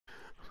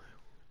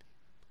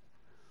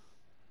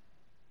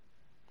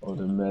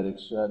Automatic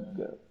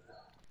shotgun.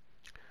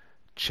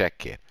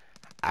 Check it.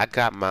 I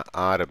got my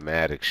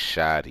automatic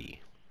shotty.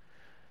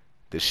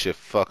 This shit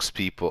fucks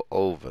people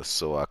over,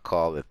 so I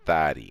call it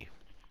thotty.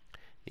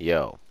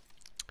 Yo,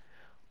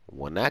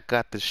 when I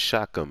got this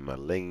shotgun, my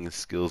laying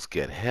skills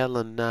get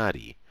hella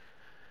naughty.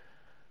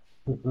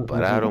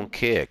 But I don't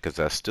care, 'cause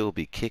I still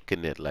be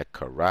kicking it like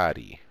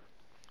karate,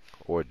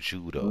 or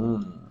judo,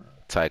 Mm,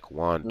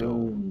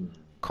 taekwondo, mm,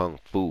 kung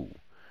fu.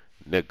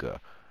 Nigga,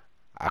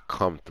 I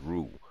come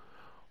through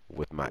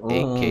with my mm,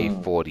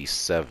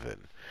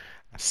 AK-47.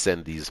 I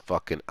send these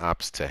fucking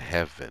ops to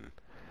heaven.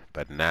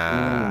 But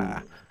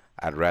nah, mm,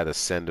 I'd rather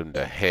send them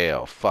to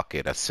hell. Fuck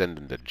it, I send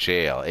them to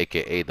jail,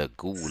 aka the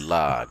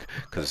gulag.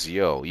 'Cause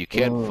yo, you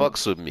can't mm,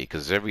 fucks with me,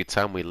 'cause every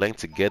time we link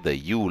together,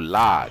 you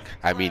log.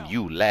 I mean,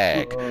 you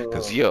lag.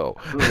 'Cause yo,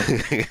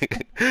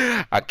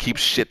 I keep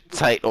shit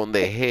tight on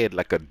their head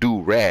like a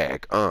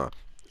do-rag.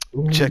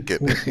 Check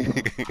it.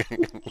 mm.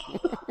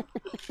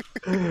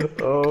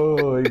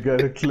 Oh, you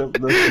gotta clip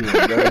this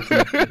one. Gotta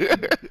clip this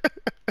one.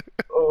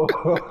 Oh,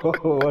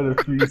 what a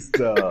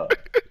freestyle.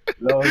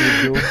 Long the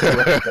dope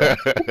one.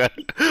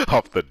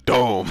 Off the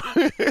dome.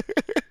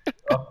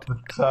 Off the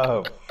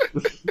top.